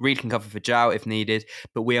 Reed can cover for João if needed,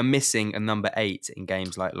 but we are missing a number 8 in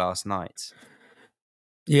games like last night.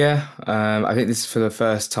 Yeah, I think this is for the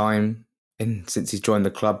first time since he's joined the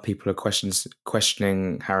club, people are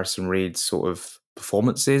questioning Harrison Reed's sort of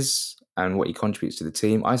performances and what he contributes to the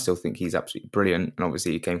team. I still think he's absolutely brilliant, and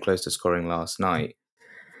obviously he came close to scoring last night.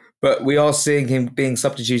 But we are seeing him being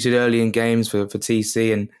substituted early in games for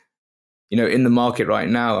TC, and you know, in the market right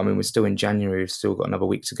now, I mean, we're still in January, we've still got another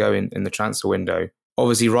week to go in the transfer window.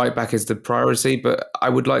 Obviously, right back is the priority, but I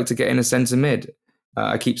would like to get in a centre mid.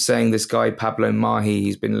 I keep saying this guy, Pablo Mahi,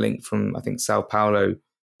 he's been linked from, I think, Sao Paulo,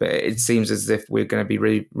 but it seems as if we're going to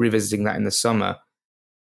be revisiting that in the summer.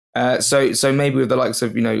 So maybe with the likes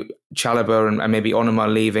of, you know, Chalobah and maybe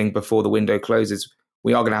Onuma leaving before the window closes,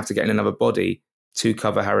 we are going to have to get in another body to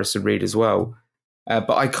cover Harrison Reed as well.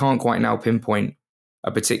 But I can't quite now pinpoint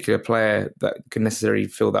a particular player that can necessarily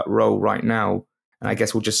fill that role right now. And I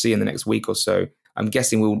guess we'll just see in the next week or so. I'm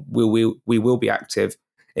guessing we will be active.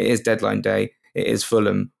 It is deadline day. It is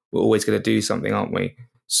Fulham. We're always going to do something, aren't we?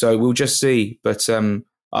 So we'll just see. But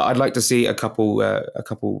I'd like to see a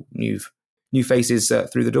couple new faces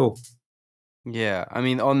through the door. Yeah, I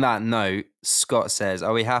mean, on that note, Scott says,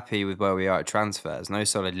 are we happy with where we are at transfers? No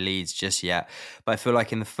solid leads just yet. But I feel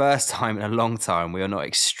like in the first time in a long time, we are not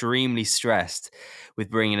extremely stressed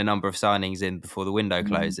with bringing a number of signings in before the window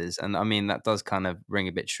closes. And I mean, that does kind of ring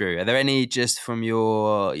a bit true. Are there any, just from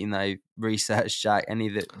your, you know, research, Jack, any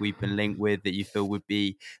that we've been linked with that you feel would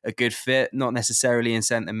be a good fit? Not necessarily in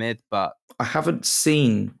centre mid, but... I haven't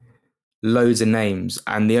seen loads of names,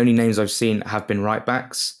 and the only names I've seen have been right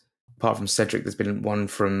backs. Apart from Cedric, there's been one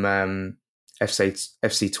from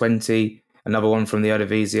FC20, another one from the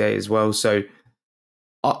Eredivisie as well. So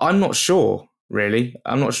I'm not sure, really.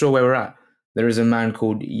 I'm not sure where we're at. There is a man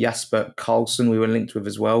called Jasper Karlsson we were linked with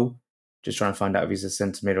as well. Just trying to find out if he's a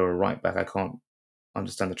centre mid or a right back. I can't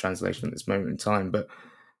understand the translation at this moment in time. But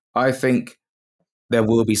I think there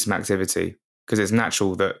will be some activity because it's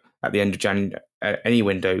natural that at the end of January, any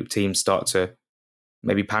window, teams start to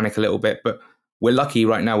maybe panic a little bit. But we're lucky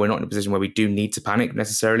right now. We're not in a position where we do need to panic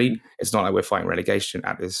necessarily. It's not like we're fighting relegation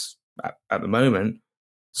at the moment.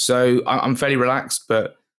 So I'm fairly relaxed.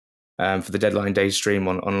 But for the deadline day stream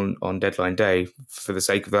on deadline day, for the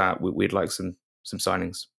sake of that, we'd like some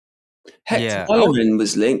signings. Hector Bellerin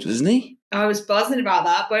was linked, wasn't he? I was buzzing about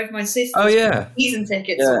that. Both my sisters season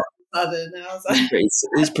tickets. Yeah. I don't know.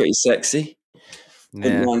 He's pretty sexy. Yeah.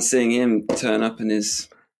 Wouldn't mind seeing him turn up in his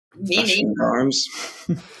fashion arms.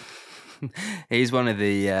 He's one of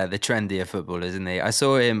the trendier footballers, isn't he?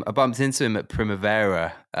 I bumped into him at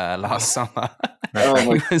Primavera last summer. Oh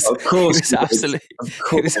my God, of course.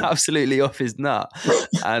 He was absolutely off his nut.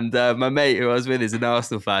 And my mate who I was with is an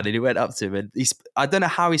Arsenal fan, and he went up to him and I don't know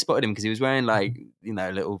how he spotted him because he was wearing like,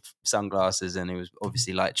 little sunglasses, and he was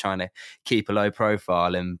obviously like trying to keep a low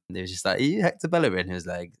profile, and he was just like, "Are you Hector Bellerin?" And he was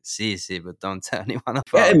like, "See, but don't tell anyone apart."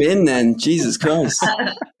 Get him in then, Jesus Christ.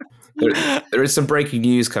 There is some breaking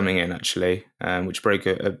news coming in, actually, which broke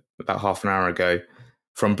about half an hour ago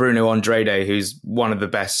from Bruno Andrade, who's one of the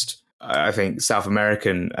best, I think, South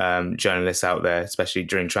American journalists out there, especially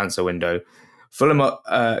during transfer window. Fulham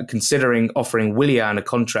are considering offering Willian a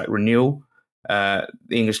contract renewal. The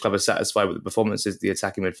English club are satisfied with the performances of the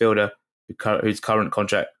attacking midfielder, whose current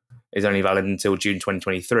contract is only valid until June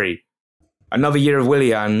 2023. Another year of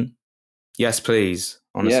Willian, yes, please,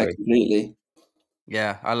 honestly. Yeah, completely.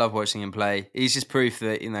 Yeah, I love watching him play. He's just proof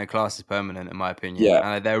that, class is permanent, in my opinion.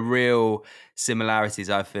 Yeah. There are real similarities,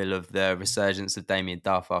 I feel, of the resurgence of Damien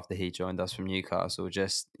Duff after he joined us from Newcastle.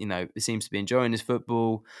 Just, he seems to be enjoying his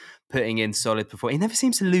football, putting in solid performance. He never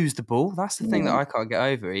seems to lose the ball. That's the thing that I can't get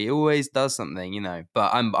over. He always does something,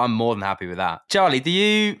 but I'm more than happy with that. Charlie, do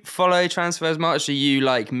you follow transfers much? Or you,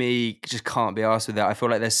 like me, just can't be arsed with it? I feel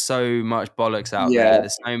like there's so much bollocks out there.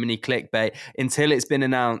 There's so many clickbait until it's been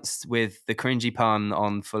announced with the cringy pun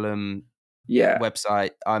on Fulham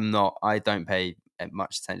website. I don't pay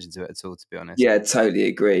much attention to it at all, to be honest. Yeah, totally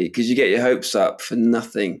agree. Because you get your hopes up for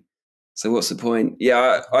nothing. So what's the point?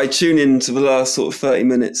 Yeah, I tune in to the last sort of 30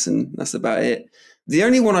 minutes and that's about it. The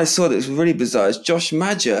only one I saw that was really bizarre is Josh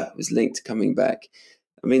Madger was linked to coming back.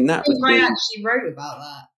 I mean, that would be... I actually wrote about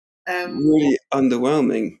that. Really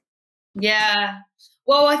underwhelming. Yeah.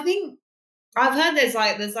 Well, I think I've heard there's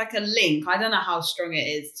like a link. I don't know how strong it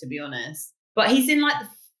is, to be honest. But he's in like the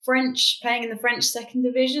playing in the French second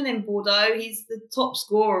division in Bordeaux. He's the top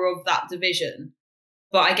scorer of that division.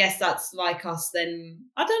 But I guess that's like us then.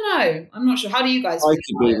 I don't know. I'm not sure. How do you guys feel? I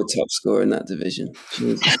could be the top scorer in that division.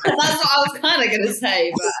 That's what I was kind of going to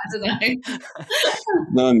say, but I don't know.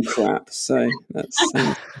 No, I'm crap. So that's...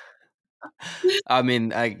 I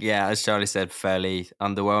mean, as Charlie said, fairly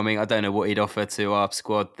underwhelming. I don't know what he'd offer to our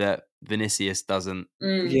squad that Vinicius doesn't.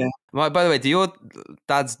 Yeah. By the way, do your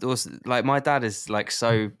dads also, like my dad is like,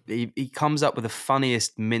 so he comes up with the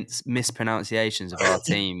funniest mispronunciations of our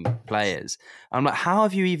team players. I'm like, how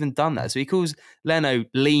have you even done that? So he calls Leno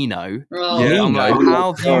Lino. Oh. I'm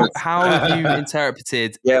like, how have you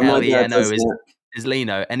interpreted Leno as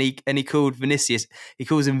Lino? And he called Vinicius, he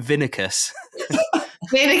calls him Vinicus.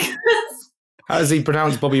 Vinicus. How does he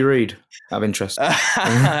pronounce Bobby Reed? Out of interest.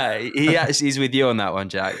 He actually is with you on that one,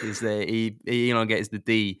 Jack. He elongates the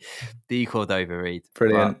D Cordova Reed.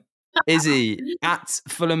 Brilliant. Izzy at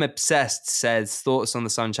Fulham Obsessed says thoughts on the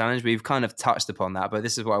Sun Challenge. We've kind of touched upon that, but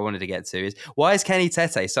this is what I wanted to get to: is why is Kenny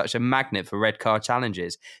Tete such a magnet for red card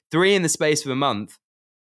challenges? 3 in the space of a month.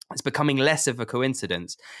 It's becoming less of a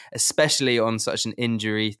coincidence, especially on such an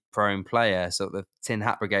injury-prone player. So the Tin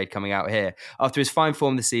Hat Brigade coming out here. After his fine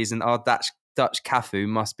form this season, our Dutch Cafu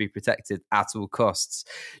must be protected at all costs.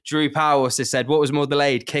 Drew Powell also said, what was more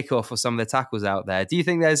delayed, kickoff or some of the tackles out there? Do you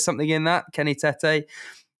think there's something in that, Kenny Tete?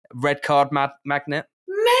 Red card magnet?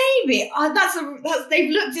 Maybe.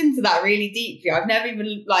 They've looked into that really deeply. I've never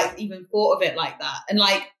even thought of it like that. And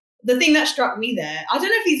like the thing that struck me there, I don't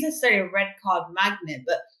know if he's necessarily a red card magnet,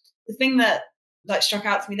 but the thing that like struck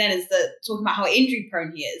out to me then is that talking about how injury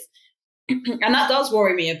prone he is. And that does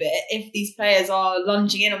worry me a bit if these players are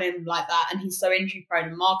lunging in on him like that and he's so injury prone.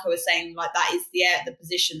 And Marco was saying like that is the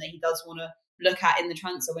position that he does want to look at in the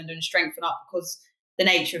transfer window and strengthen up because the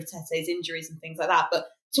nature of Tete's injuries and things like that. But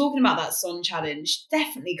talking about that Son challenge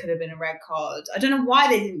definitely could have been a red card. I don't know why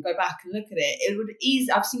they didn't go back and look at it. It would ease.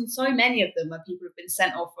 I've seen so many of them where people have been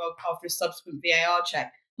sent off after a subsequent VAR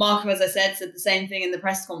check. Marco, as I said the same thing in the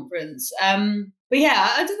press conference. But yeah,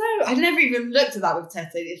 I don't know. I never even looked at that with Tete,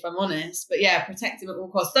 if I'm honest. But yeah, protect him at all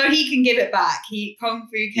costs. Though he can give it back. Kung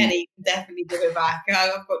Fu Kenny can definitely give it back.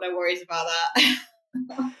 I've got no worries about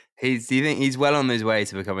that. Do you think he's well on his way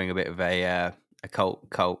to becoming a bit of a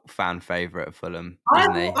cult fan favourite of Fulham,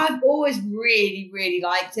 isn't he? I've always really, really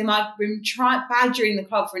liked him. I've been badgering the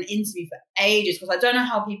club for an interview for ages because I don't know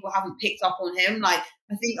how people haven't picked up on him. Like,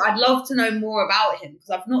 I think I'd love to know more about him because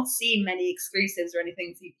I've not seen many exclusives or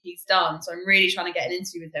anything he's done. So I'm really trying to get an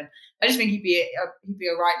interview with him. I just think he'd be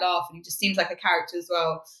a right laugh and he just seems like a character as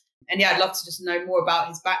well. And yeah, I'd love to just know more about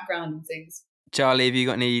his background and things. Charlie, have you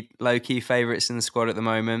got any low-key favourites in the squad at the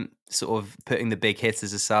moment? Sort of putting the big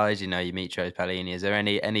hitters aside, you Mitros, Palini. Is there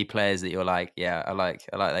any players that you're like, yeah, I like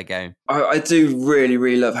their game? I do really,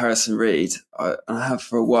 really love Harrison Reed. I have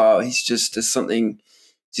for a while. He's just there's something,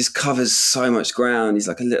 just covers so much ground. He's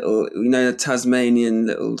like a little, a Tasmanian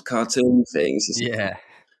little cartoon thing. It's just Yeah.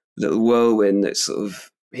 little whirlwind that's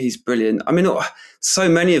he's brilliant. I mean, so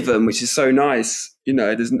many of them, which is so nice.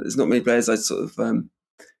 There's not many players I sort of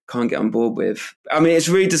can't get on board with. I mean, it's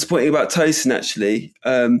really disappointing about Tosin actually,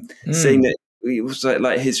 seeing that it was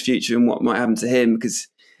like his future and what might happen to him, because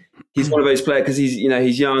he's one of those players, because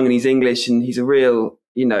he's young and he's English and he's a real,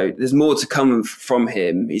 there's more to come from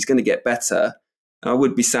him. He's going to get better. And I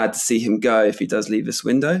would be sad to see him go if he does leave this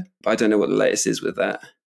window, but I don't know what the latest is with that.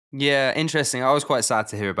 Yeah, interesting. I was quite sad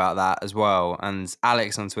to hear about that as well. And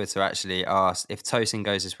Alex on Twitter actually asked, if Tosin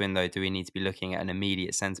goes this window, do we need to be looking at an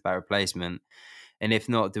immediate centre-back replacement? And if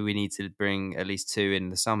not, do we need to bring at least 2 in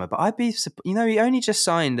the summer? But I'd be, he only just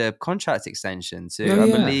signed a contract extension to,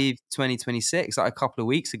 I believe, 2026, like a couple of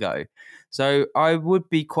weeks ago. So I would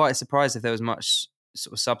be quite surprised if there was much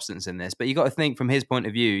sort of substance in this. But you got to think from his point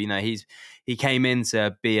of view, he came in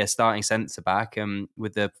to be a starting centre back,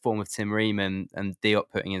 with the form of Tim Ream and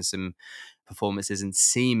Diop putting in some performances and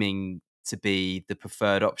seeming to be the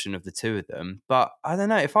preferred option of the two of them. But I don't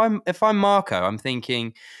know, if I'm Marco, I'm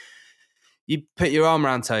thinking, you put your arm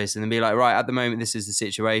around Tosin and be like, right, at the moment, this is the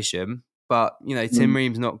situation. But, Tim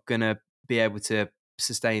Ream's not going to be able to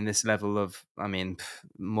sustain this level of,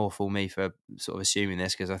 more fool me for sort of assuming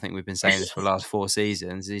this, because I think we've been saying this for the last 4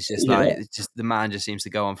 seasons. He's just the man just seems to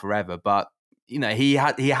go on forever. But, he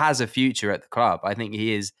has a future at the club. I think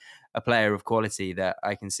he is a player of quality that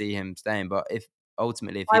I can see him staying. But if I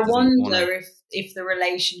wonder if the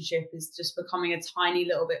relationship is just becoming a tiny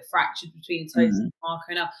little bit fractured between Tosin and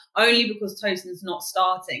Marco now, only because Tosin's not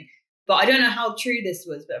starting. But I don't know how true this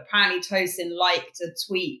was, but apparently Tosin liked a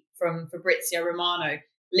tweet from Fabrizio Romano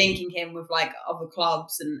linking him with like other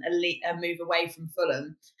clubs and a move away from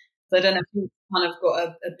Fulham. So I don't know if he's kind of got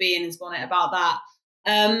a bee in his bonnet about that.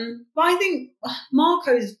 But I think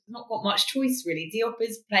Marco's not got much choice really. Diop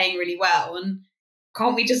is playing really well, and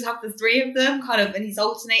can't we just have the 3 of them kind of, and he's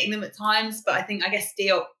alternating them at times. But I guess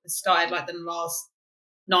Diop has started like the last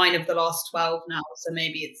 9 of the last 12 now. So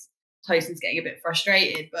maybe it's Tosin's getting a bit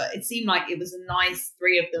frustrated, but it seemed like it was a nice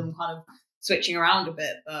 3 of them kind of switching around a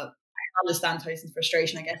bit. But I understand Tosin's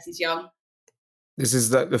frustration. I guess he's young. This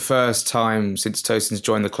is the first time since Tosin's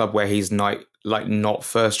joined the club where he's not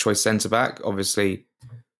first choice centre back. Obviously,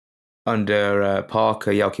 under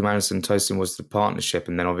Parker, Joachim Andersen, Tosin was the partnership,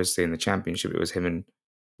 and then obviously in the Championship it was him and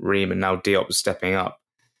Ream, and now Diop was stepping up.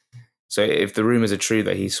 So if the rumours are true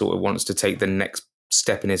that he sort of wants to take the next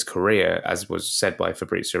step in his career, as was said by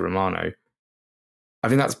Fabrizio Romano, I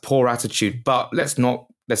think that's poor attitude. But let's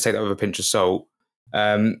take that with a pinch of salt.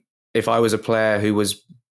 If I was a player who was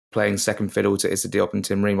playing second fiddle to Issa Diop and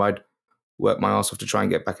Tim Ream, I'd work my arse off to try and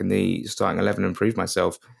get back in the starting 11 and prove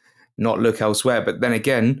myself, not look elsewhere. But then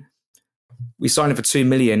again, we sign him for 2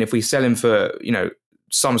 million. If we sell him for,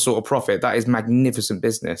 some sort of profit, that is magnificent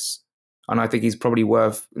business. And I think he's probably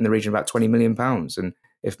worth in the region of about £20 million. And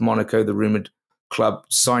if Monaco, the rumoured club,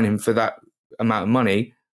 sign him for that amount of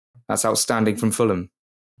money, that's outstanding from Fulham.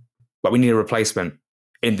 But we need a replacement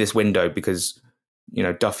in this window because,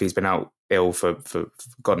 Duffy's been out ill for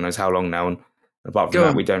God knows how long now. And apart from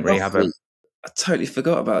that, we don't really have a... I totally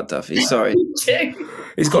forgot about Duffy, sorry.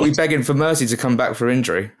 He's got to be begging for mercy to come back for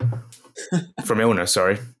injury. From illness,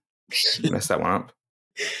 sorry. Messed that one up.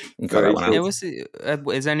 Cut that one out.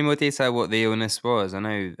 Yeah, is there any more detail what the illness was? I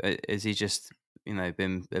know, is he just,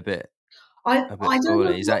 been a bit... I don't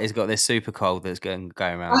know. He's got this super cold that's going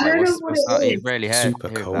around. I don't know what it is. He really heard. Super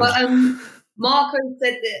cold. Well, Marco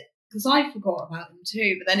said that, because I forgot about him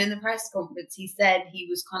too, but then in the press conference he said he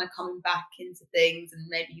was kind of coming back into things and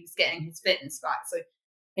maybe he was getting his fitness back. So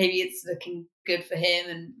maybe it's looking good for him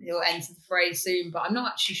and he'll enter the fray soon. But I'm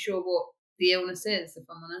not actually sure what the illness is, if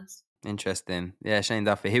I'm honest. Interesting. Yeah, Shane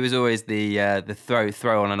Duffy. He was always the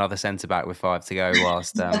throw on another centre back with 5 to go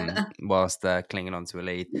whilst clinging on to a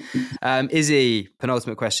lead. Izzy,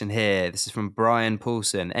 penultimate question here. This is from Brian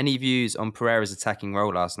Paulson. Any views on Pereira's attacking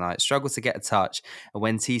role last night? Struggled to get a touch, and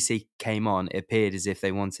when TC came on, it appeared as if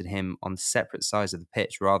they wanted him on separate sides of the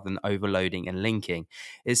pitch rather than overloading and linking.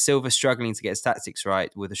 Is Silva struggling to get his tactics right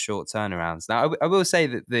with the short turnarounds? Now, I will say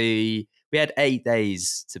that we had 8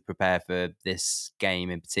 days to prepare for this game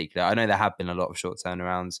in particular. I know there have been a lot of short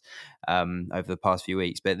turnarounds over the past few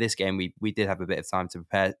weeks, but this game we did have a bit of time to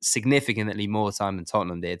prepare, significantly more time than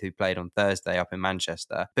Tottenham did, who played on Thursday up in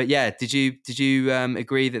Manchester. But yeah, did you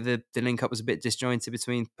agree that the link up was a bit disjointed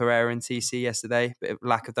between Pereira and TC yesterday? Bit of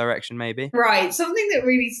lack of direction, maybe. Right. Something that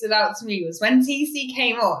really stood out to me was when TC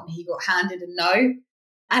came on, he got handed a note.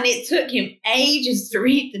 And it took him ages to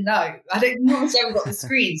read the note. I don't know if I got the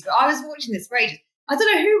screens, but I was watching this for ages. I don't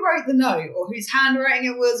know who wrote the note or whose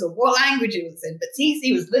handwriting it was or what language it was in, but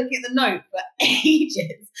TC was looking at the note for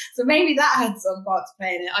ages. So maybe that had some part to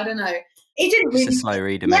play in it. I don't know. It didn't really. Just a slow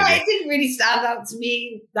reader, maybe. Yeah, it didn't really stand out to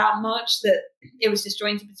me that much that it was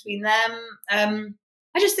disjointed between them.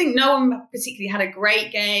 I just think no one particularly had a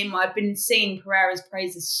great game. I've been singing Pereira's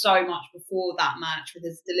praises so much before that match with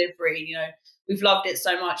his delivery. You know, we've loved it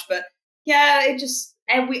so much. But yeah, as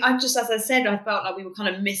I said, I felt like we were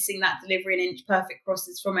kind of missing that delivery and inch perfect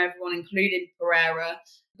crosses from everyone, including Pereira.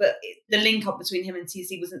 But the link up between him and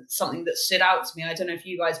TC wasn't something that stood out to me. I don't know if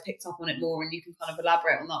you guys picked up on it more and you can kind of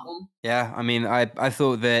elaborate on that one. Yeah, I mean, I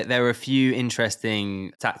thought that there were a few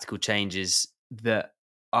interesting tactical changes that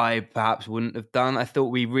I perhaps wouldn't have done. I thought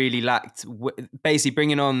we really lacked basically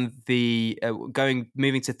bringing on the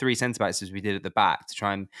moving to 3 centre backs as we did at the back to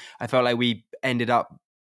try and. I felt like we ended up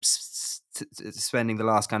spending the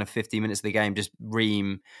last kind of 50 minutes of the game just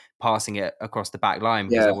Ream passing it across the back line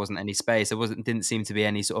because there wasn't any space. Didn't seem to be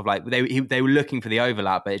any sort of like they were looking for the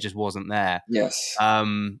overlap, but it just wasn't there. Yes.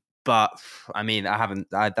 But I mean,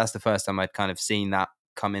 that's the first time I'd kind of seen that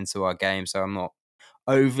come into our game, so I'm not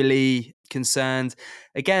overly concerned.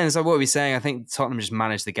 Again, so what we're saying, I think Tottenham just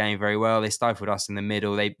managed the game very well. They stifled us in the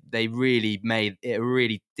middle. They really made it a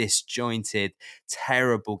really disjointed,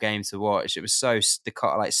 terrible game to watch. It was so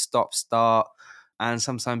staccato, like stop start, and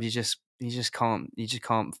sometimes you just can't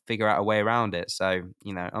figure out a way around it. So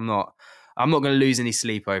I'm not going to lose any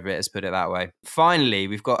sleep over it, let's put it that way. Finally,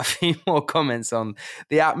 we've got a few more comments on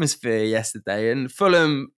the atmosphere yesterday. And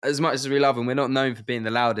Fulham, as much as we love them, we're not known for being the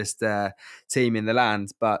loudest team in the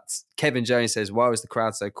land. But Kevin Jones says, why was the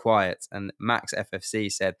crowd so quiet? And Max FFC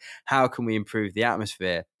said, how can we improve the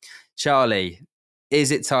atmosphere? Charlie,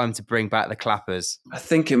 is it time to bring back the clappers? I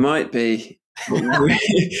think it might be.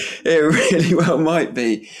 It really well might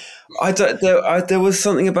be. There was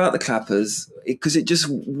something about the clappers because it just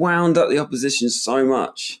wound up the opposition so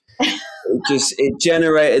much. It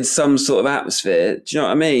generated some sort of atmosphere. Do you know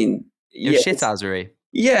what I mean? It was shithousery.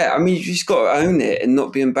 Yeah, I mean you just got to own it and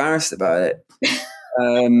not be embarrassed about it.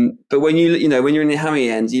 But when you're in the hammy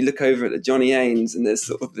end, you look over at the Johnny Ains and there's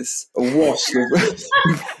sort of this awash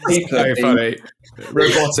of paper. Very funny.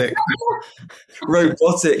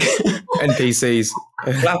 Robotic NPCs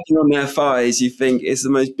clapping on their thighs. You think it's the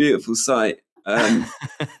most beautiful sight. And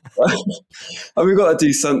we've got to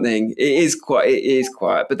do something. It is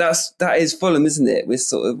quiet, but that is Fulham, isn't it?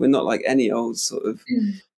 We're not like any old sort of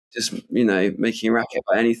just making a racket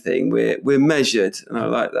about anything. We're measured, and I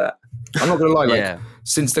like that. I'm not going to lie.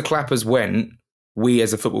 Since the clappers went, we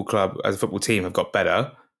as a football club, as a football team, have got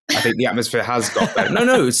better. I think the atmosphere has got better.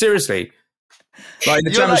 No, seriously. Like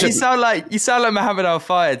the championship. You sound like Mohammed Al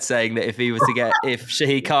Fayed saying that if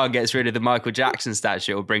Shahid Khan gets rid of the Michael Jackson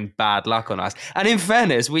statue, it will bring bad luck on us. And in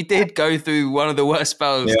fairness, we did go through one of the worst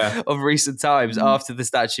spells of recent times after the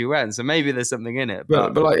statue went. So maybe there's something in it.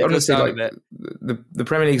 But like honestly, like the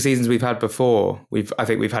Premier League seasons we've had before, I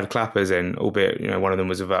think we've had clappers in, albeit one of them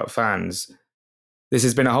was without fans. This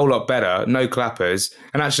has been a whole lot better. No clappers,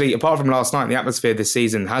 and actually, apart from last night, the atmosphere this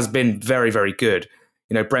season has been very, very good.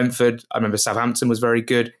 Brentford, I remember Southampton was very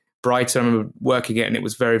good. Brighton, I remember working it and it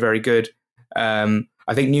was very, very good. I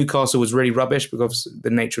think Newcastle was really rubbish because of the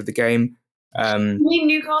nature of the game. You mean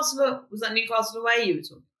Newcastle? Was that Newcastle away you were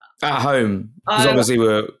talking about? At home. Because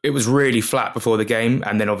obviously it was really flat before the game,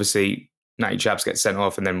 and then obviously Natty Chaps gets sent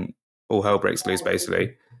off and then all hell breaks loose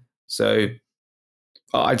basically. So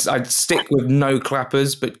I'd stick with no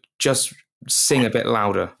clappers, but just sing a bit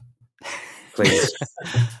louder. Please.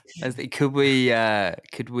 Could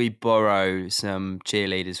we borrow some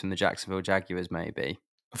cheerleaders from the Jacksonville Jaguars, maybe?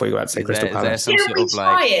 I thought you were about to say Crystal Palace. Did we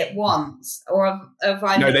try it once? Or have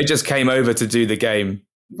I... No, they just came over to do the game.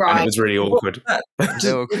 Right. And it was really awkward.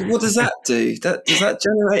 What does that do? Does that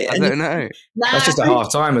generate anything? I don't know. That's just at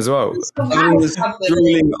half time as well.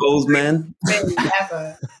 Drooling old men.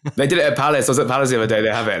 They did it at Palace. I was at Palace the other day.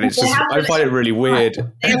 They have it. And it's just, I find it really weird.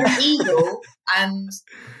 They have an eagle and...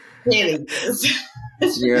 Really?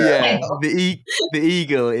 The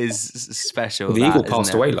eagle is special. Well, the eagle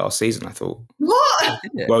passed away last season, I thought. What?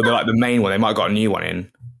 Well, they're like the main one. They might have got a new one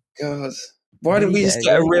in. God. Why don't we just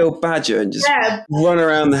get a real badger and just run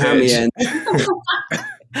around the hammy end?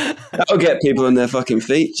 That'll get people on their fucking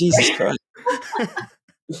feet. Jesus Christ.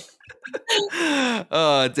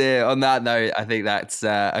 Oh dear. On that note, I think that's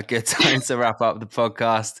a good time to wrap up the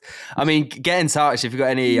podcast. I mean, get in touch if you've got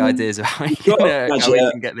any ideas of how we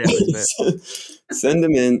can get the Send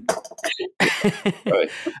them in. Right.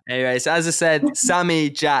 Anyway, so as I said, Sammy,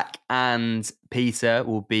 Jack, and Peter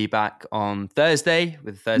will be back on Thursday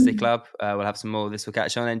with the Thursday Club. We'll have some more This Will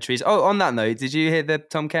Catch On entries. Oh, on that note, did you hear the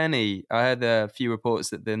Tom Kenny? I heard a few reports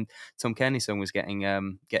that the Tom Kenny song was getting a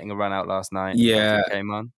run out last night. Yeah, it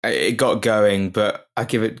came on. It got going, but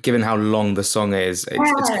given how long the song is,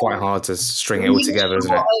 it's quite hard to string it all together,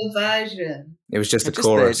 isn't it? Version. It was just the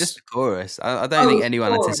chorus. Just the chorus. I don't think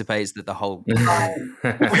anyone anticipates that the whole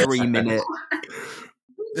 3 minute.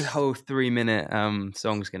 The whole 3 minute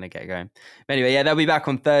song's going to get going. But anyway, yeah, they'll be back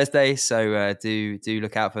on Thursday, so do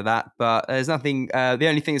look out for that. But there's nothing. The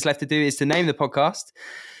only thing that's left to do is to name the podcast.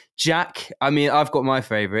 Jack, I mean, I've got my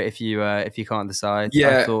favourite. If you can't decide,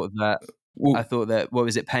 yeah. I thought that. What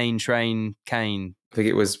was it? Pain, Train, Kane. I think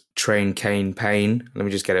it was Train, Kane, Pain. Let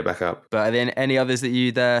me just get it back up. But are there any others that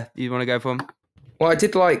you'd want to go for? Well,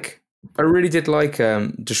 I really did like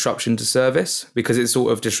Disruption to Service because it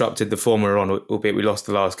sort of disrupted the form we were on, albeit we lost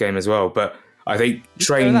the last game as well. But I think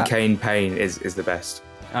Train, Kane, Pain is the best.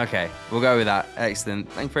 Okay, we'll go with that.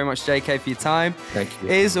 Excellent. Thank you very much, JK, for your time. Thank you.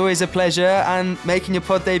 It is always a pleasure, and making your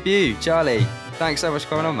pod debut. Charlie, thanks so much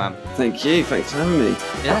for coming on, man. Thank you. Thanks for having me.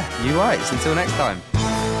 Yeah, you're right. Until next time.